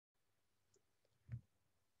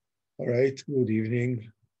All right, good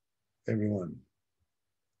evening, everyone.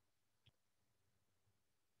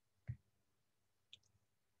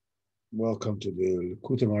 Welcome to the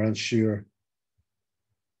Likutey Moharan Shir.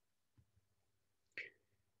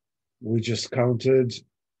 We just counted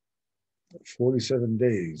 47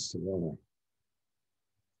 days to Rama.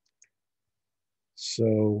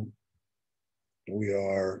 So we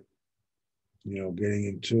are, getting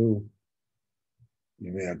into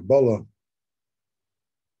Yemei Akbala.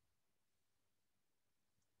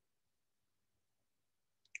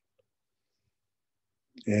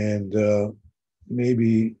 And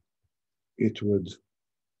maybe it would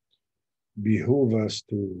behoove us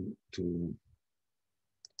to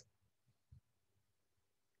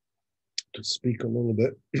speak a little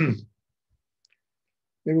bit.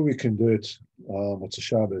 Maybe we can do it. What's a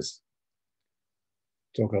Shabbos?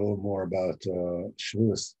 Talk a little more about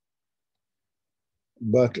Shavuos.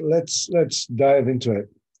 But let's dive into it.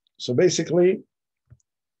 So basically,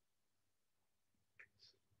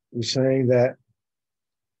 we're saying that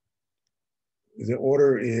the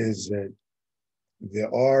order is that there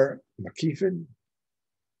are Makifin,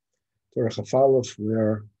 Torah Chafalov,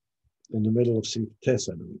 we're in the middle of Sif Tes,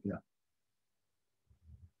 I believe, yeah.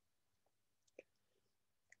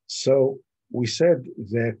 So we said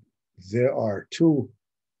that there are two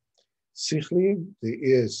Sichlim, there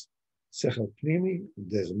is Sechel Pnimi,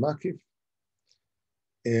 there's Makif,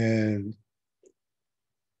 and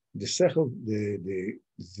the Sechel, the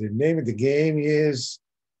name of the game is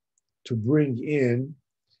to bring in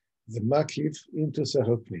the Makif into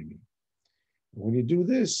Sechel Pnimi. When you do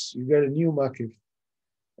this, you get a new Makif,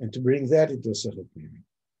 and to bring that into Sechel Pnimi.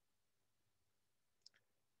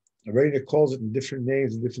 Already calls it in different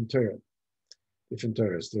names in different Torahs.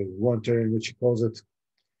 There's one Torah in which he calls it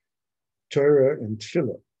Torah and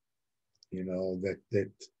Tefillah. That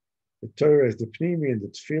the Torah is the Pnimi and the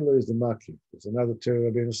Tefillah is the Makif. There's another Torah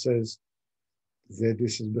Rabbeinu says that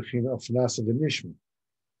this is Bechina of Nasa v'Nishma.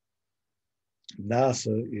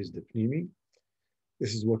 Nasa is the Pnimi.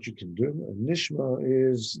 This is what you can do. And Nishma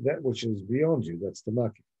is that which is beyond you. That's the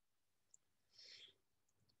Makif.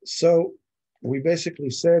 So we basically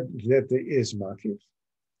said that there is Makif.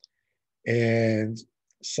 And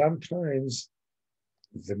sometimes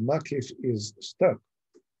the Makif is stuck.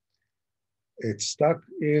 It's stuck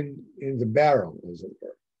in the barrel, as it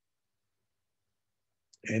were.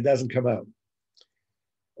 And it doesn't come out.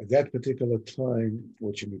 At that particular time,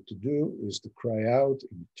 what you need to do is to cry out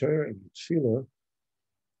in Torah and Tefillah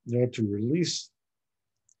in order to release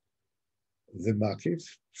the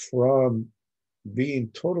Makif from being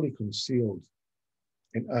totally concealed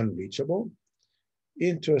and unreachable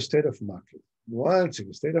into a state of Makif. Once in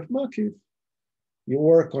a state of Makif, you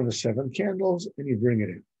work on the 7 candles and you bring it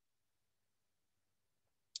in.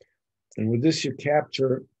 And with this, you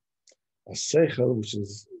capture a Seichel, which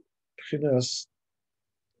is Pchinas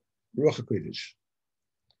Ruach HaKodesh,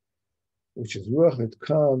 which is Ruach that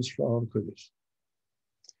comes from Kodesh.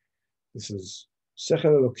 This is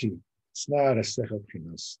Seichel Eloki. It's not a Seichel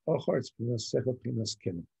Pchinas Ochar, it's Seichel Pchinas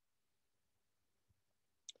Kenim.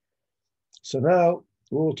 So now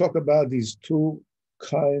we'll talk about these two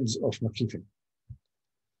kinds of Makifim.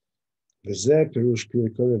 This is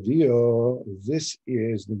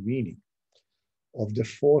the meaning of the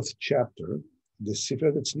 4th chapter, the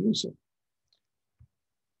Sifra Tzniusa.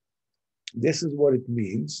 This is what it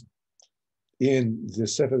means in the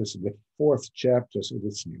Sefer, the 4th chapter of the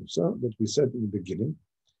Tzniusa that we said in the beginning.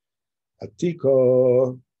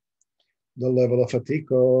 Atiko, the level of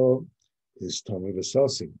Atiko is Tomei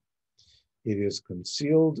V'Sosim. It is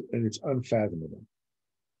concealed and it's unfathomable.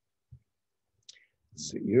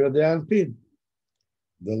 Se'ira de'anpin,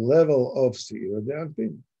 the level of Se'ira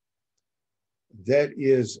de'anpin, that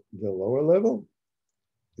is the lower level,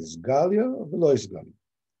 is Galia or V'lo is Galia.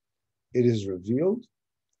 It is revealed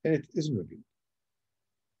and it isn't revealed.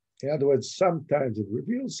 In other words, sometimes it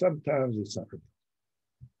reveals, sometimes it's not revealed.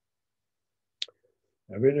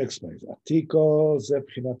 Rabbeinu explains, Atiko ze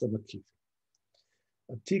b'chinat ha'makif.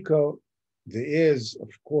 Atiko, there is, of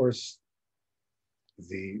course,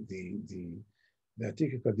 the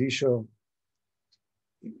Atika Kadisha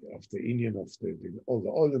of the Indian, of all the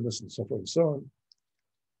Olimus and so forth and so on.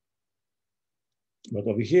 But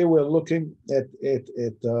over here we're looking at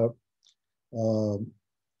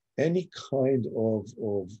any kind of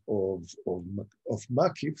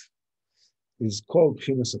makif is called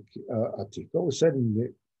Pchinas Atika. We said in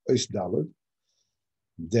the Ois Daled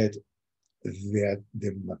that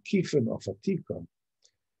the makifin of Atika,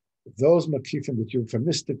 those makifin that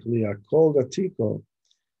euphemistically are called Atiko,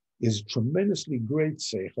 is tremendously great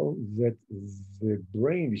seichel that the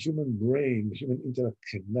brain, the human intellect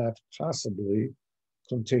cannot possibly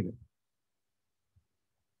contain it.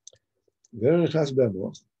 And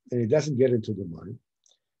it doesn't get into the mind.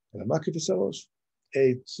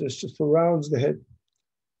 It just surrounds the head.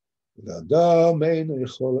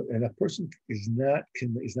 And a person is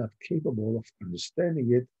not capable of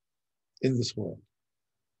understanding it in this world.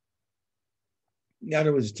 In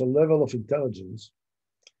other words, it's a level of intelligence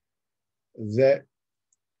that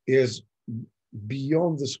is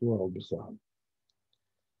beyond this world.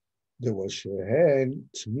 There was shehen,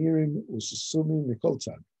 tmirim, ususumim,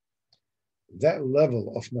 mikoltzad. That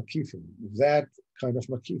level of makifim, that kind of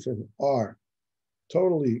makifim are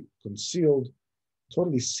totally concealed,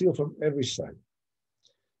 totally sealed from every side.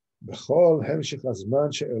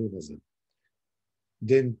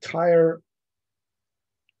 The entire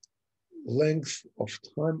length of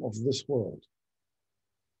time of this world,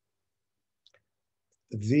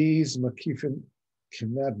 these makifim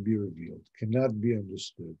cannot be revealed, cannot be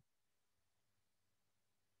understood.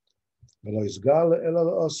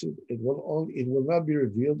 It will not be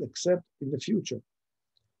revealed except in the future.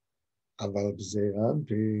 However,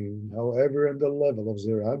 in the level of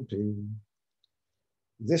Zeranpin,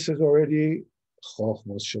 this is already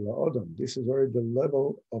Chochmah Shel Adam. This is already the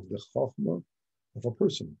level of the Chochmah of a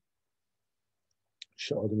person.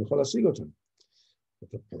 That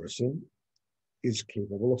the person is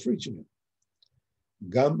capable of reaching it.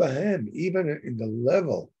 Gam Bahem, even in the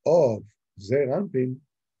level of Zeranpin,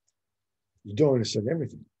 you don't understand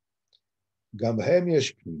everything. Gam Bahem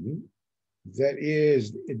Yesh Pnimi, there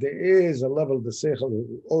is a level of the seichel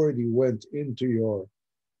that already went into your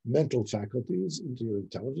mental faculties, into your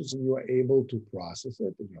intelligence, and you are able to process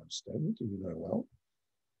it, and you understand it, and you know it well.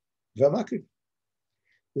 V'makif.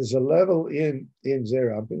 There's a level in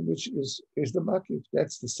Zerampin, which is the makif.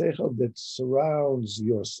 That's the seichel that surrounds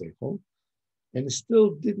your seichel, and it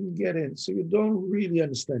still didn't get in, so you don't really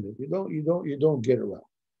understand it. You don't get it well.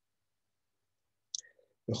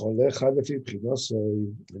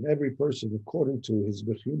 And every person, according to his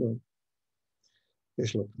bechina,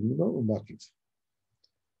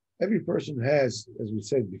 every person has, as we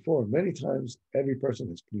said before many times, every person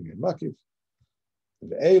has pnimi and makif.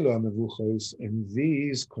 And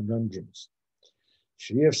these conundrums,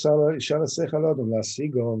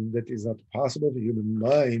 that is not possible for the human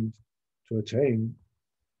mind to attain.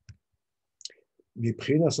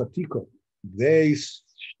 They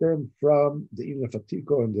stem from the inner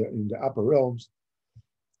fatiko in the upper realms,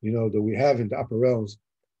 that we have in the upper realms,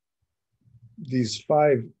 these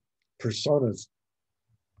 5 personas.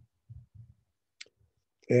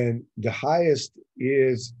 And the highest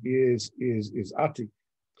is Atik.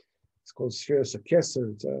 It's called Sphere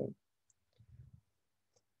Sakeser.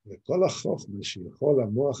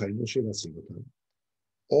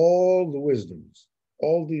 All the wisdoms,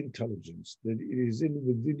 all the intelligence that it is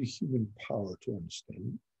within the human power to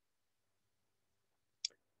understand.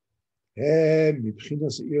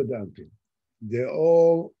 They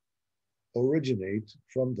all originate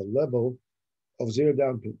from the level of Zir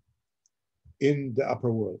Dampin in the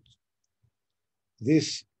upper world.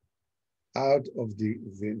 This out of the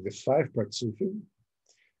 5 partsufim,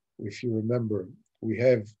 if you remember, we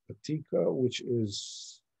have Atika, which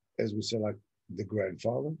is, as we say, like the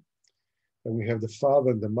grandfather. And we have the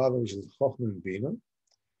father and the mother, which is Chochmah and Bina.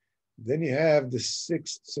 Then you have the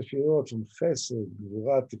 6 sefirot from Chesed,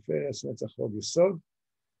 Gvura, Tiferes, Netzach, Hod, Yesod.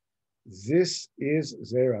 This is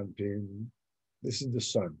Zeranpin. This is the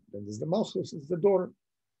son. Then there's the Malchus, it's the daughter.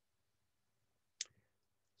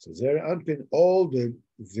 So Zeranpin, all the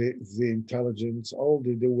intelligence, all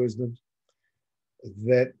the wisdom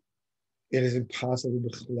that it is impossible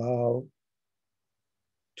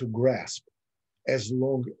to grasp as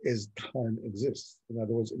long as time exists. In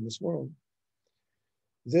other words, in this world,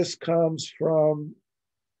 this comes from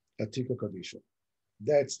Atika Kadisha.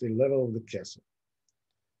 That's the level of the Kesser.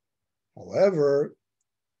 However,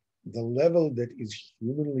 the level that is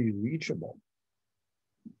humanly reachable,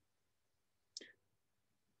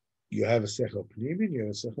 you have a Sechel Pnimin, you have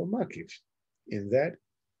a Sechel Makif. In that,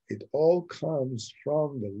 it all comes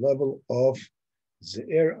from the level of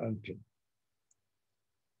Ze'er Anpin.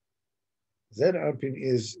 Ze'er Anpin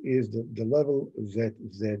is the level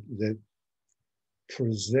that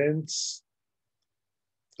presents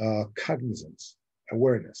cognizance,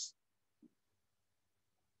 awareness.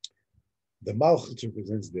 The Malchut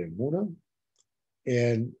represents the Emunah,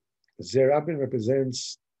 and Ze'er Anpin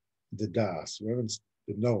represents the Das, represents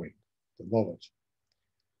the knowing, the knowledge.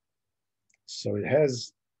 So it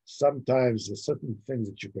has sometimes certain things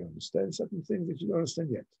that you can understand, certain things that you don't understand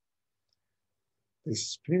yet. This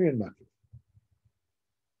is Pnimi Makif.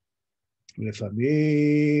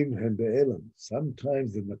 Lefamim hem be'elam.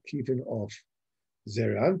 Sometimes the makifin of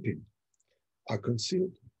Zeranpin are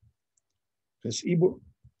concealed. This ibur.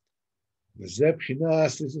 This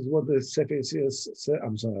is what the Sefer says.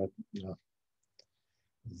 I'm sorry. The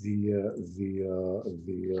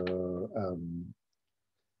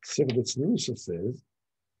Sefer Tzniusa says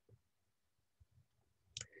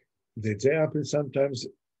that Zeranpin sometimes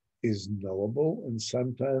is knowable and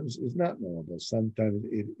sometimes is not knowable. Sometimes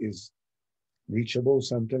it is reachable,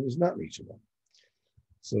 sometimes it's not reachable.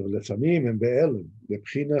 So lefamim and be'elim,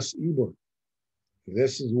 lebchinas ibur.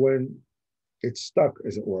 This is when it's stuck,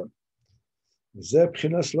 as it were.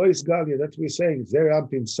 Zebchinas lo isgalia. That's what we're saying.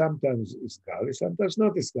 Zerampin sometimes is gali, sometimes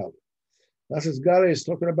not isgali. That's isgali is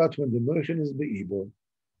talking about when the motion is be'ibur.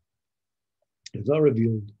 It's not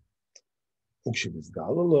revealed. Ukshin is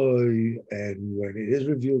galaloi, and when it is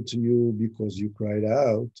revealed to you because you cried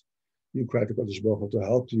out, you cried to Kadosh Baruch Hu to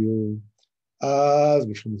help you. Then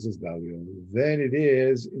it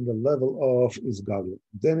is in the level of Isgalu.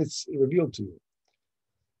 Then it's revealed to you.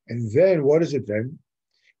 And then what is it then?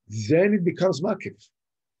 Then it becomes Makif.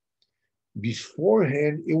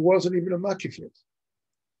 Beforehand, it wasn't even a Makif yet.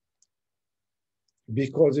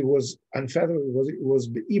 Because it was unfathomable, it was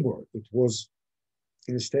Be'ibor. It was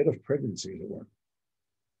in a state of pregnancy, as it were.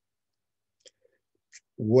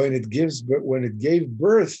 When it gave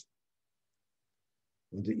birth,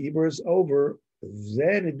 when the Ibor is over,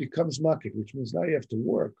 then it becomes Makif, which means now you have to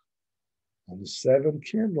work on the 7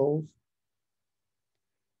 candles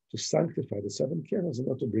to sanctify the 7 candles and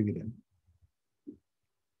not to bring it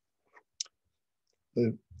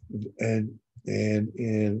in.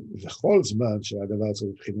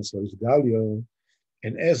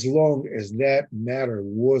 And as long as that matter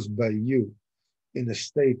was by you in a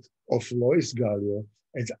state of Lois Galia,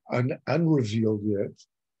 it's unrevealed yet,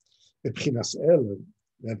 the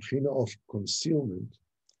Bchina of concealment,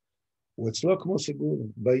 what's like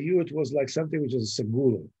segula. By you, it was like something which is a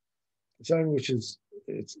segula, something which is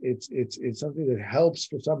it's something that helps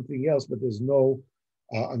for something else, but there's no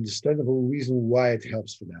understandable reason why it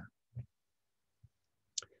helps for that.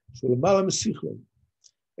 So the malam sichel,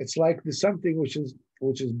 it's like there's something which is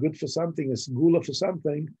good for something, a segula for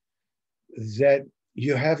something that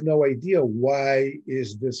you have no idea why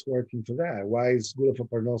is this working for that? Why is segula for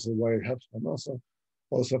parnasa? Why it helps parnasa?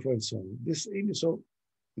 Also for and so on. So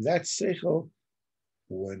that seichel,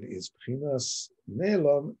 when it's b'chinas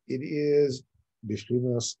ne'elam, it is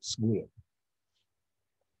b'chinas segula.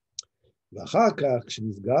 V'achar kach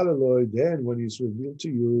shenizgal eloi, then when it's revealed to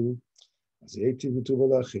you,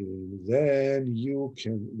 then you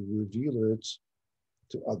can reveal it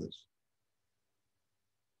to others.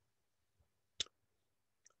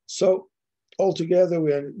 So altogether,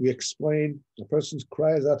 we explain a person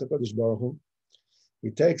cries out to Kadosh Baruch Hu. He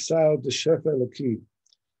takes out the Shefa Eloki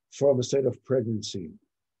from a state of pregnancy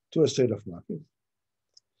to a state of Makif.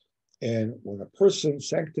 And when a person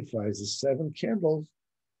sanctifies the 7 candles,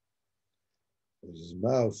 his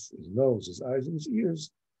mouth, his nose, his eyes, and his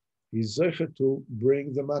ears, he's zeicher to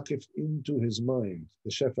bring the Makif into his mind, the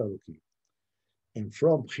Shefa Eloki. And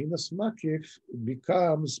from Bchinas Makif, it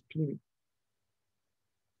becomes Pnimi.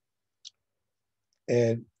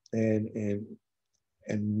 And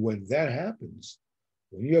when that happens,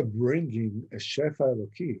 when you're bringing a Shefa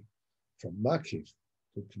Eloki from Makif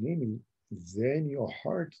to Pnimi, then your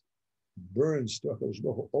heart burns to HaKadosh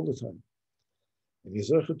Baruch Hu all the time. And you're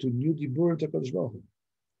zeicher to new diburim to HaKadosh Baruch Hu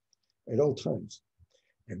at all times.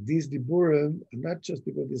 And these diburim are not just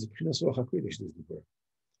because there's a Pchinas Ruach HaKodesh, these diburim.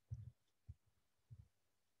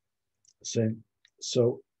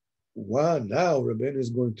 So now Rabbeinu is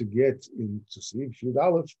going to get into Sif Yud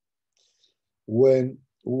Aleph when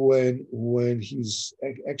he's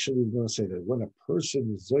actually going to say that when a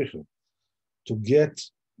person is zeicher to get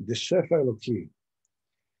the Shefa Eloki,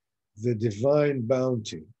 the divine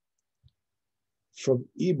bounty, from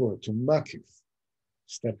Ibor to Makif,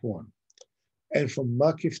 step 1, and from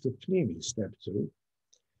Makif to Pnimi, step 2,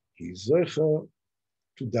 he's zeicher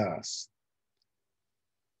to Das.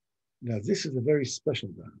 Now this is a very special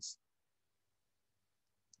Das.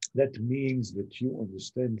 That means that you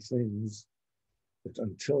understand things that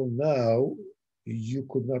until now you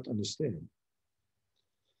could not understand.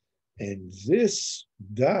 And this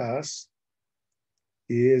Das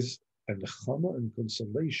is a nechama and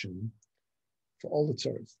consolation for all the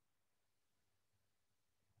tzaras.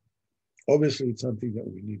 Obviously, it's something that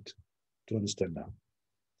we need to understand now.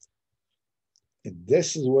 And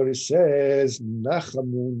this is what it says,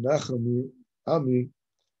 Nachamu, Nachamu, Ami,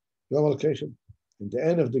 Yom Al-Keshem. In the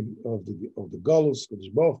end of the Golus,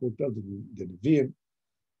 Kodesh Baruch Hu told the Nevi'im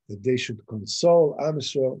that they should console Am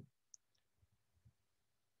Yisrael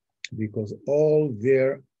because all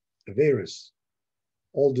their averis,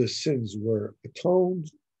 all their sins were atoned,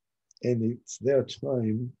 and it's their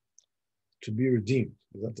time to be redeemed.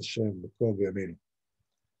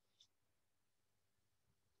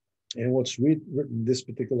 And what's written in this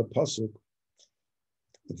particular pasuk,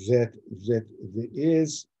 that there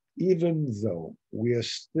is, even though we are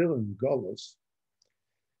still in Golus,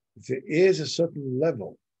 there is a certain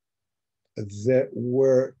level that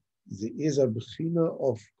where there is a bechina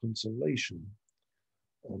of consolation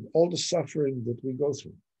on all the suffering that we go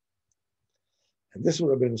through. And this is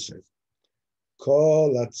what Rabbeinu says.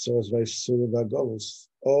 All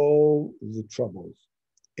the troubles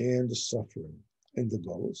and the suffering and the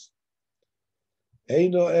Golus,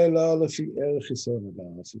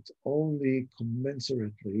 it's only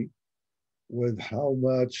commensurately with how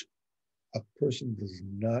much a person does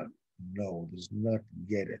not know, does not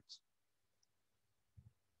get it.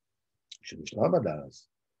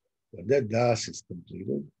 When that das is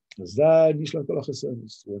completed, when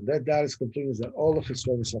that das is completed, then all the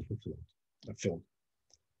chesronos are fulfilled.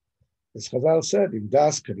 As Chazal said, in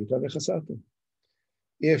das kanita v'chasatem.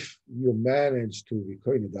 If you manage to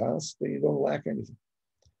recover das, then you don't lack anything.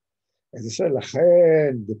 As I said,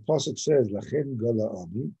 lachen, the pasuk says, lachen gala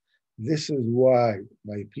ami. This is why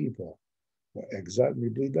my people were exiled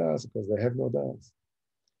mibli das, because they have no das.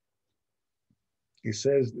 He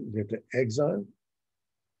says that the exile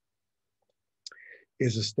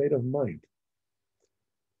is a state of mind.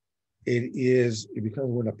 It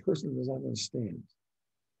becomes when a person does not understand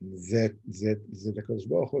that the Kodesh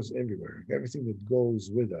Baruch Hu is everywhere, everything that goes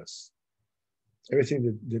with us,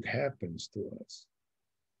 everything that happens to us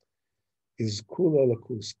is kula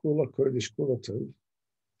lakus, kula kurdish, kula tov.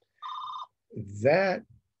 That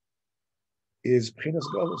is Pchinas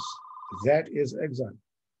Golus. That is exile.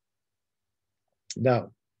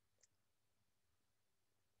 Now,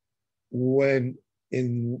 right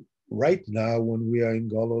now, when we are in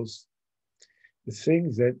Golus, the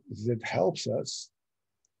thing that helps us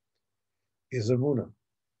is Emunah.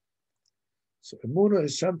 So Emunah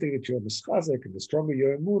is something that you're mischazek, and the stronger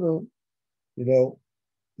your Emunah,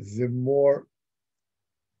 the more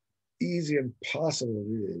easy and possible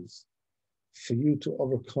it is for you to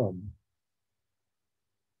overcome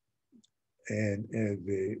and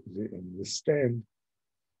withstand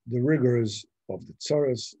the rigors of the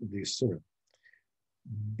tzaras, the Yisurim.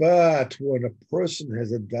 But when a person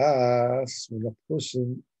has a das, when a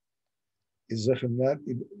person is not,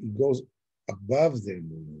 he goes above the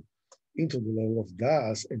emunah, into the level of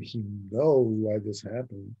das, and he knows why this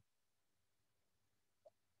happened,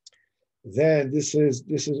 then this is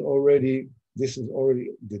already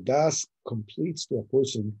the das completes to a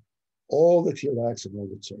person all that he lacks in all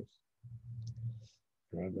the tzaras.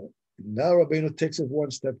 Now Rabbeinu takes it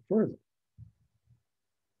one step further.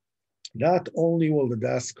 Not only will the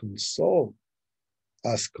das console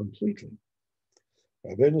us completely,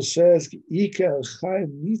 Rabbeinu says,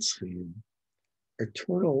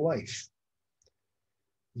 eternal life.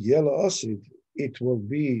 Yela Osid, it will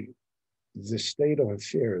be the state of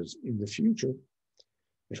affairs in the future,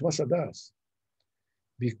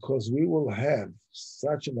 because we will have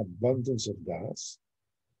such an abundance of das.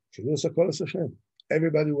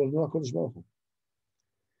 Everybody will know HaKadosh Baruch Hu.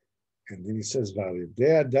 And then he says,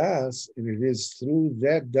 their das, and it is through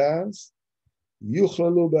that das,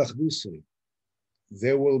 yuchlalu b'achdusei,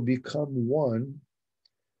 they will become one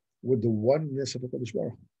with the oneness of HaKadosh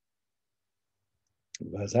Baruch Hu.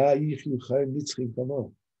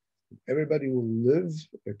 Everybody will live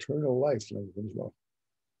eternal life like HaKadosh Baruch Hu.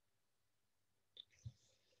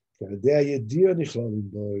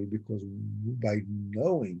 Because by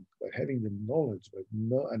knowing, by having the knowledge, by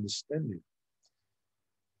understanding,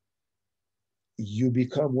 you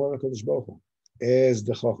become one of HaKadosh Baruch Hu. As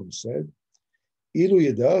the Chacham said, Ilu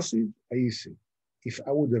yedasi ayisi. If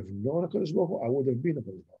I would have known HaKadosh Baruch Hu, I would have been HaKadosh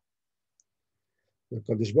Baruch Hu. The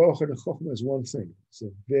HaKadosh Baruch Hu and the Chacham is one thing. It's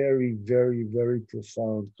a very, very, very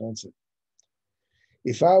profound concept.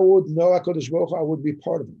 If I would know HaKadosh Baruch Hu, I would be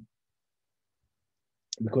part of him.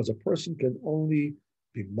 Because a person can only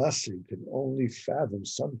be masig, can only fathom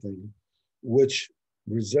something which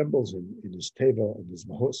resembles him in his teva and his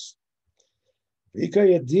mahus.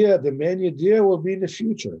 The main idea will be in the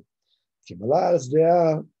future.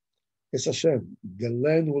 It's Hashem. The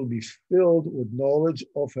land will be filled with knowledge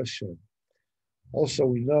of Hashem. Also,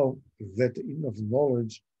 we know that the end of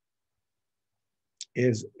knowledge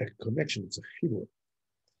is a connection, it's a chibur.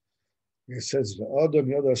 It says,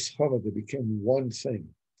 they became one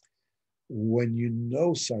thing. when you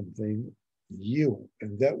know something, you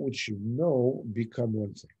and that which you know become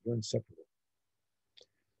one thing, you're inseparable.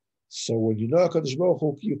 So when you know HaKadosh Baruch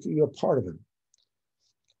Hu, you're part of him.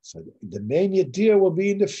 So the main idea will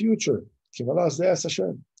be in the future. Because of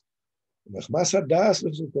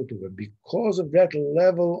that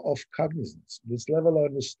level of cognizance, this level of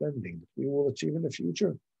understanding that we will achieve in the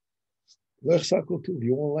future,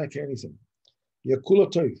 you won't like anything.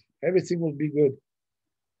 Everything will be good.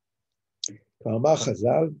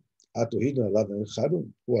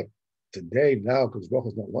 What? Today, now, because Baruch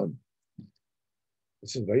is not one. It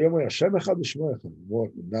says, what?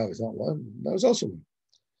 Now it's not one. Now it's also one.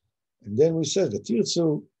 And then we said, the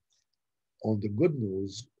Tirtzu, on the good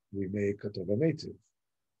news, we make Katov HaMeitiv.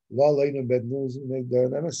 On bad news, we make the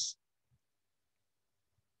Nemes.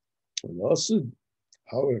 And also,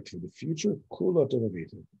 however, for the future, Kula Tov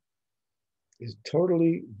HaMeitiv is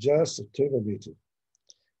totally just a Tov HaMeitiv.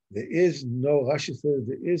 There is no, Rashi says,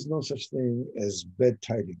 there is no such thing as bad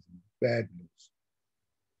tidings, bad news.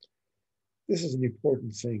 This is an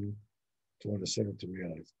important thing to understand and to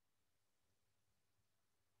realize.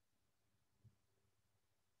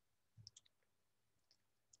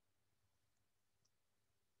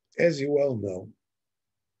 As you well know,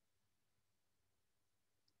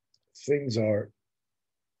 things are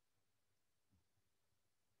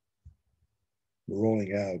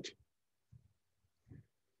rolling out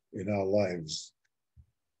in our lives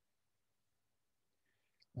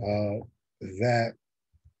that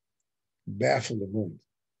baffle the mind.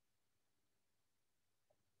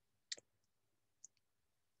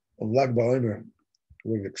 On Lag BaOmer,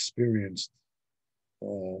 we've experienced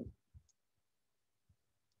an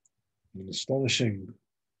astonishing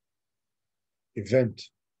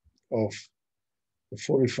event of the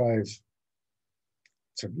 45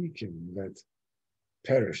 tzaddikim that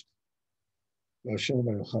perished on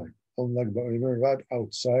Lag BaOmer, right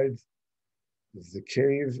outside the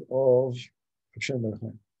cave of Hashem Bar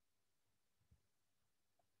Chaim.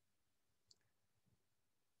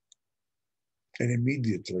 And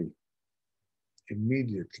immediately,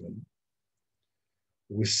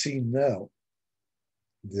 we see now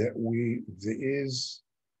that there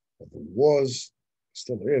was,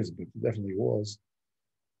 still is, but definitely was,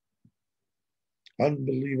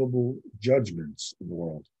 unbelievable judgments in the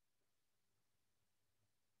world.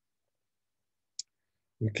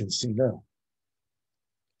 We can see now.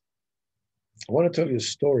 I want to tell you a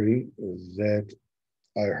story that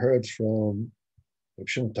I heard from Reb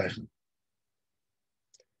Shimon Teichen.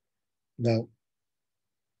 Now,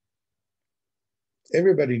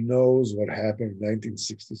 everybody knows what happened in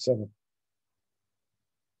 1967.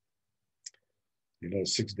 You know,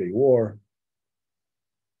 6-Day War.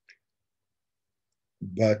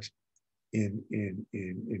 But in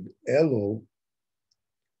Elul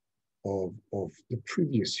of the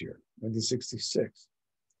previous year, 1966,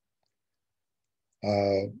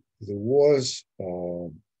 there was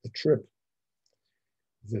a trip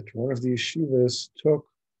that one of the yeshivas took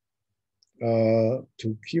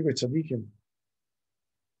to Kibbutz Tzadikim.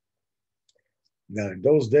 Now, in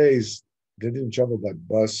those days, they didn't travel by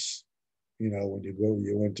bus. You know, when you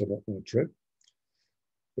went on a trip.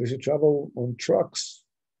 They used to travel on trucks.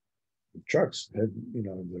 The trucks had, you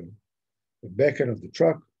know, the back end of the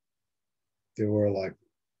truck. There were like,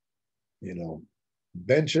 you know,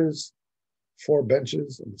 benches, 4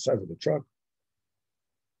 benches on the side of the truck.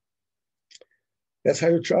 That's how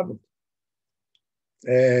you traveled.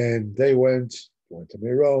 And they went to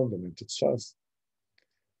Meron, they went to Tzfat.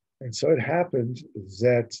 And so it happened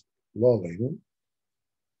that Lo Aleinu,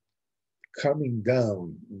 coming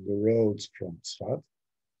down the roads from Tzfat,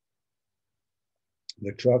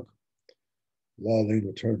 the truck, Lo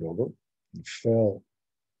Aleinu, turned over and fell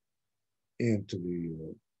into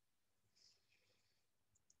the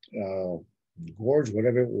gorge,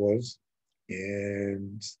 whatever it was,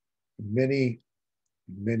 and many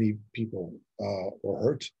people were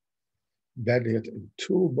hurt, badly hurt, and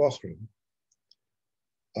 2 Bochrim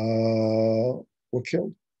were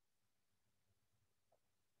killed.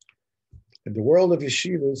 And the world of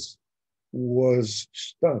yeshivas was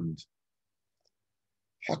stunned.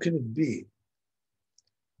 How can it be?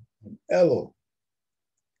 An Elul,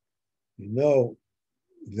 you know,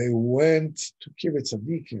 they went to Kibbutz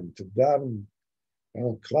Tzadikim, to daven,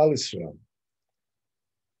 Klal Yisrael.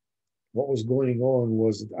 What was going on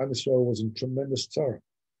was that Am Yisrael was in tremendous tzara.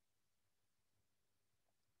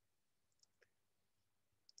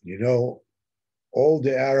 You know, all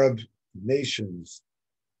the Arab nations,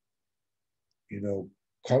 you know,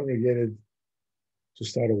 congregated to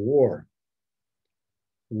start a war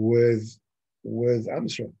with Am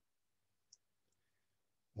Yisrael.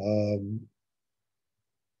 Um,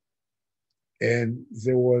 and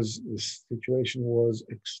the situation was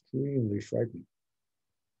extremely frightening.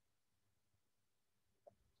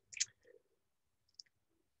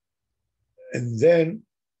 And then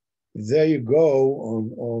there you go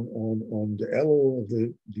on the Elul of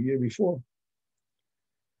the year before.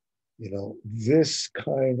 This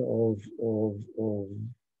kind of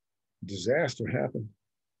disaster happened.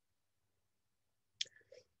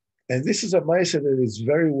 And this is a ma'aseh that is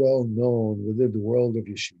very well known within the world of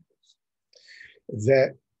yeshivas,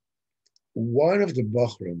 that one of the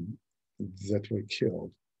Bachrim that were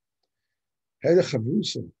killed had a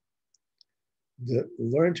chavrusa that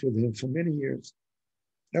learned with him for many years.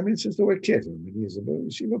 I mean, since they were kids. I mean, he's a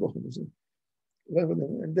yeshiva Bachrim.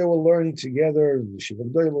 And they were learning together. They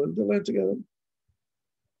learned together.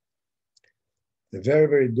 They're very,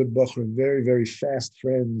 very good Bachrim, very, very fast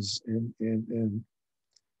friends. And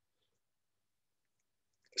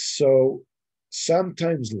so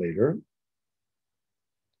sometimes later,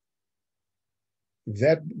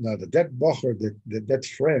 that Bachar, that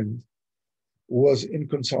friend, was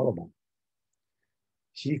inconsolable.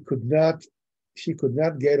 He could not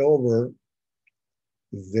get over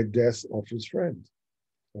the death of his friend,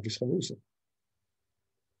 of his chavrusa.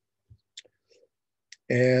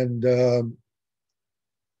 And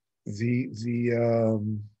he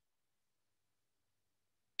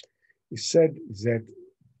said that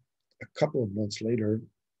a couple of months later,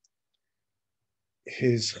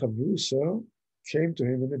 his chavrusa came to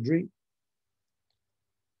him in a dream.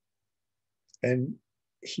 And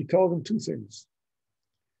he told him two things.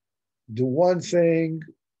 The one thing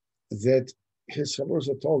that his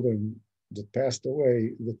chavrusa told him, that passed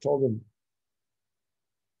away, that told him,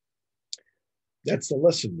 that's the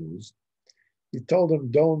lesser news. He told him,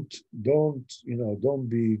 don't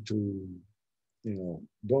be too,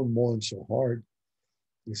 don't mourn so hard.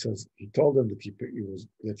 He says, he told him that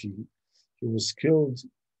he was killed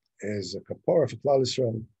as a kapara for Klal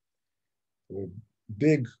Yisrael, with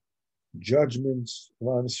big judgments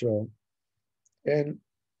of Israel, and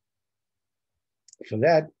for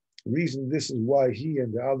that reason, this is why he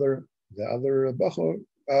and the other Bachor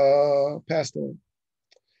passed away.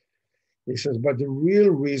 He says, but the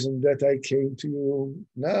real reason that I came to you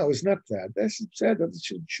now is not that. That's said that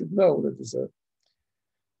you should know that there's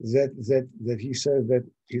that he said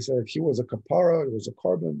he was a kapara, it was a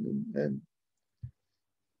carbon, and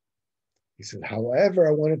he said, however,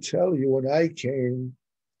 I want to tell you, when I came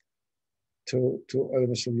to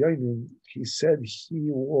Yainin, he said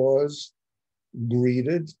he was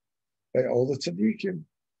greeted by all the tzaddikim,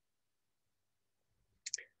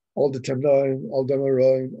 all the Tanaim, all the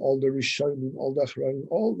Maraim, all the Rishonim, all the Achraim,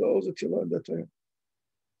 all those that you learned that time.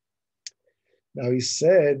 Now he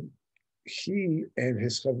said, he and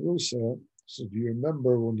his chavrusa, so do you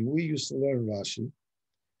remember when we used to learn Rashi,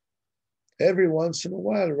 every once in a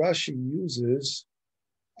while Rashi uses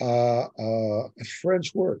a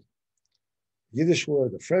French word, Yiddish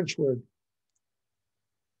word, a French word.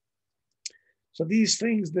 So these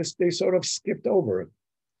things, they sort of skipped over it.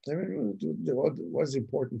 I mean, it was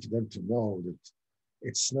important for them to know that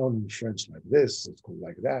it's known in French like this, it's called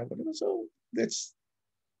like that. But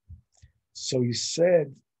so he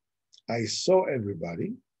said, I saw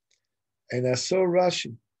everybody, and I saw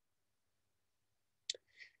Rashi.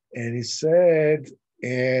 And he said,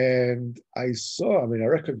 and I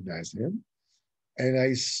recognized him. And I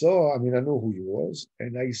knew who he was.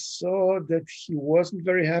 And I saw that he wasn't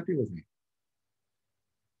very happy with me.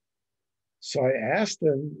 So I asked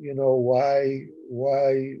him, why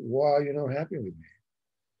you're not happy with me?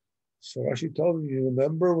 So Rashi told me, you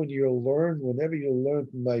remember whenever you learned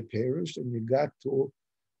my parish and you got to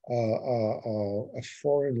a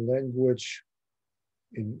foreign language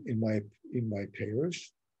in my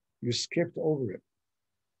parish, you skipped over it.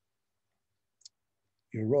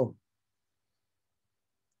 You're wrong.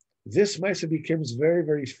 This Maisa becomes very,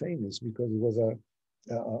 very famous because it was an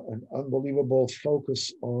unbelievable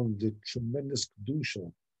focus on the tremendous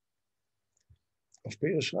kedusha of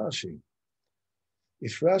Peirush Rashi.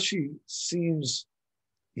 If Rashi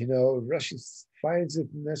Rashi finds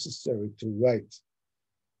it necessary to write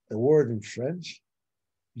a word in French,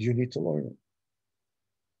 you need to learn it.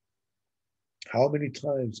 How many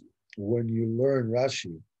times when you learn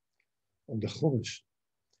Rashi on the Chumash,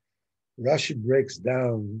 Rashi breaks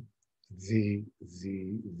down the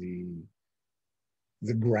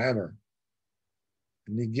grammar,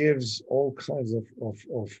 and he gives all kinds of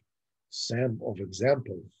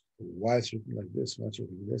examples. Why it's written like this, why it's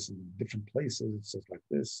written like this, in different places it says like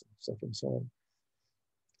this, and stuff and so on.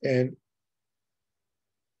 And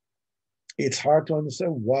it's hard to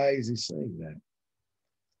understand why is he saying that.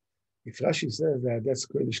 If Rashi says that, that's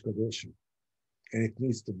Kodesh Kadoshim, and it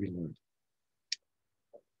needs to be learned.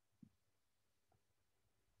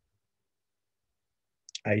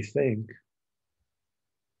 I think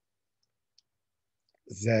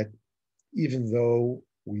that even though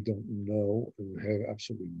we don't know, and we have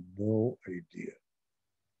absolutely no idea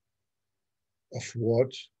of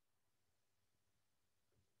what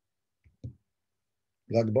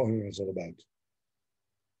Lag BaOmer is all about,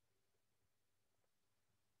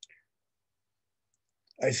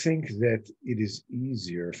 I think that it is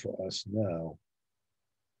easier for us now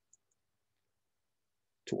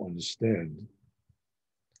to understand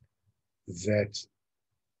that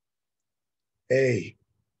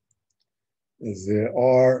there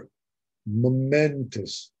are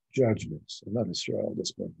momentous judgments on Israel at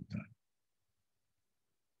this point in time.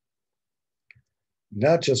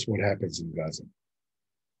 Not just what happens in Gaza,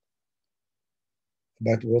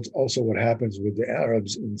 but also what happens with the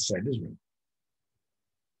Arabs inside Israel.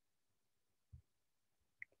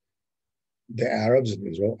 The Arabs in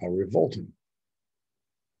Israel are revolting.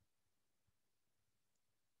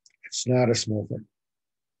 It's not a small thing.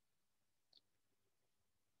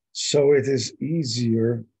 So it's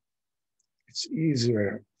easier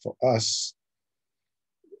for us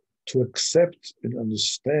to accept and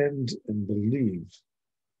understand and believe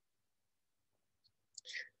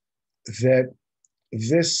that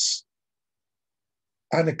this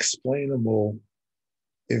unexplainable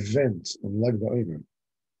event on Lag BaOmer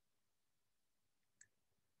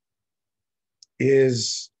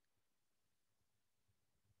is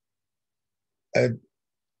a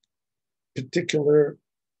particular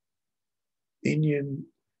inyan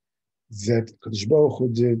that Kadosh Baruch Hu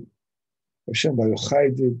did, Hashem Bar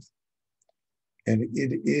Yochai did, and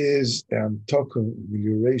it is an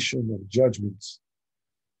amelioration of judgments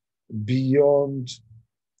beyond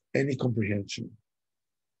any comprehension.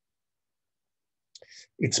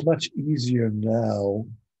 It's much easier now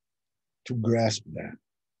to grasp that.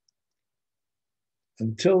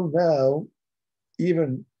 Until now,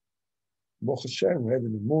 even Baruch Hashem, we had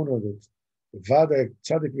an emunah that Vada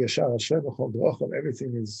Tzadik V'Yashar Hashem B'chol Drochav,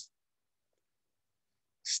 everything is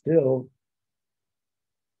still,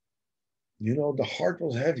 the heart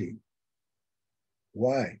was heavy.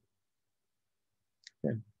 Why?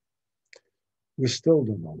 Yeah. We still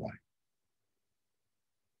don't know why.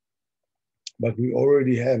 But we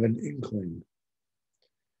already have an inkling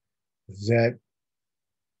that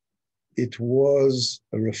it was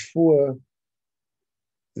a refuah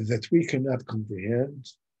that we cannot comprehend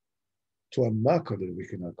to a makkah that we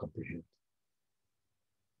cannot comprehend.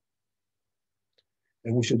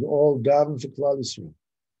 And we should all daven for Klal Yisrael.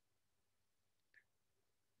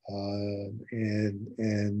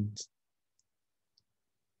 And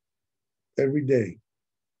every day.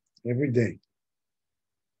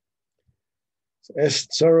 So Es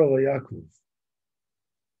Tzara L'Yakov.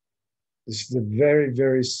 This is a very,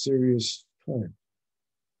 very serious time.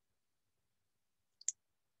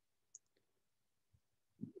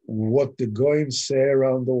 What the goyim say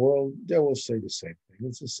around the world, they will say the same thing.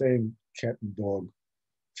 It's the same cat and dog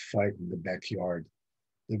fight in the backyard.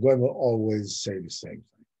 The goyim will always say the same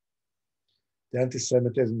thing. The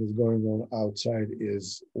anti-Semitism that's going on outside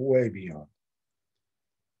is way beyond.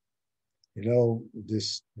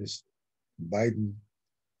 This Biden,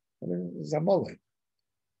 is a mullet.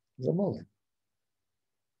 He's a mullet.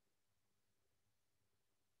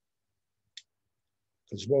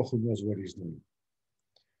 Because Baruch Hu knows what he's doing.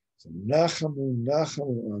 So Nachamu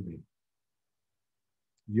Ami.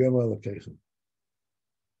 Yom Elokeichem.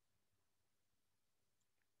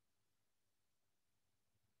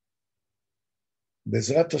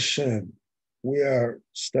 Bezrat Hashem, we are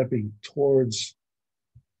stepping towards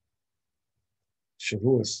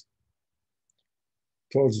Shavuos,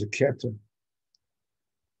 towards the Keter.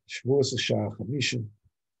 Shavuos is Shah Chamishim.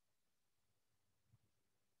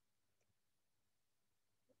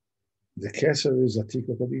 The Keser is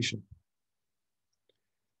Atika Kadisha,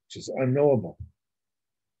 which is unknowable.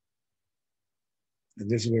 And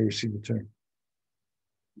this is where we see the term.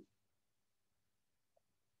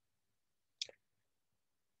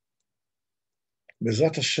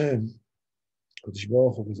 Bezrat Hashem, Kodesh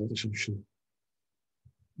Baruch Hu, Bezrat Hashem Shu,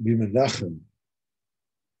 B'menachem,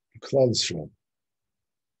 Klal Yisrael.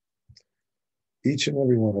 Each and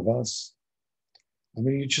every one of us.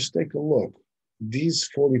 You just take a look. These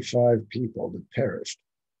 45 people that perished,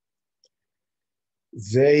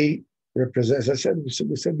 they represent, as I said,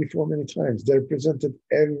 we said before many times, they represented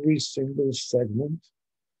every single segment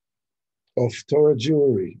of Torah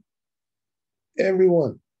Jewry.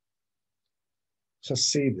 Everyone.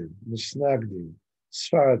 Hasidim, Misnagdim,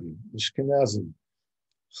 Sfaradim, Ashkenazim,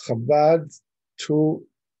 Chabad to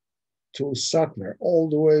Satmar, all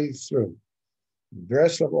the way through.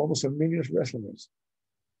 Breslov, almost 1 million Breslovers.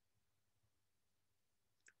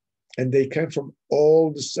 And they came from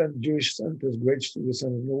all the Jewish centers, great Jewish centers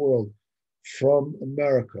in the world, from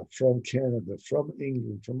America, from Canada, from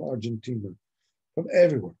England, from Argentina, from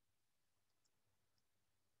everywhere.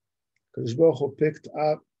 Because Baruch Hu picked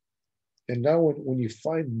up, and now when you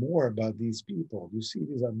find more about these people, you see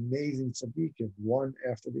these amazing tzaddikim, one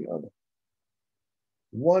after the other.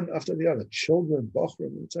 One after the other, children,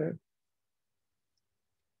 Bachrim, etc.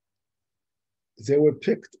 They were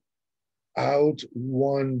picked out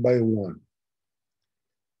one by one.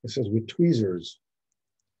 It says with tweezers,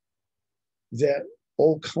 that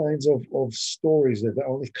all kinds of stories that are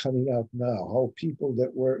only coming out now, how people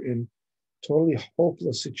that were in totally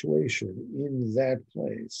hopeless situation in that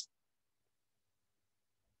place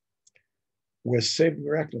were saved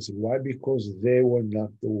miraculously. Why? Because they were not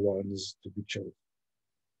the ones to be chosen.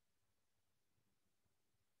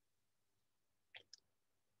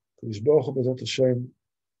 Because Baruch Hu B'ezrat Hashem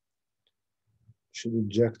should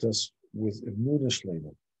inject us with Emunah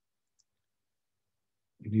Shlema,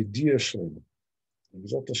 in Yediyah Shlema. And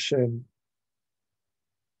B'ezrat Hashem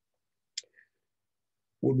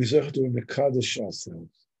will be zeichet to mekadosh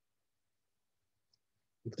ourselves.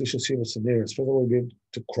 First of all, we'll be able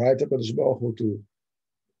to cry to HaKadosh Baruch Hu, to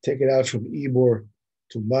take it out from Ibor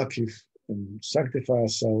to Makif and sanctify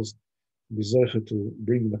ourselves. Be zeichet to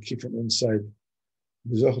bring Makif from inside.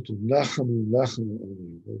 Be zeichet to Nachamu.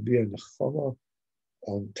 There will be a Nachama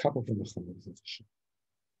on top of the Nachama.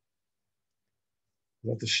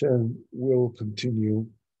 B'ezrat Hashem will continue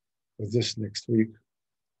with this next week.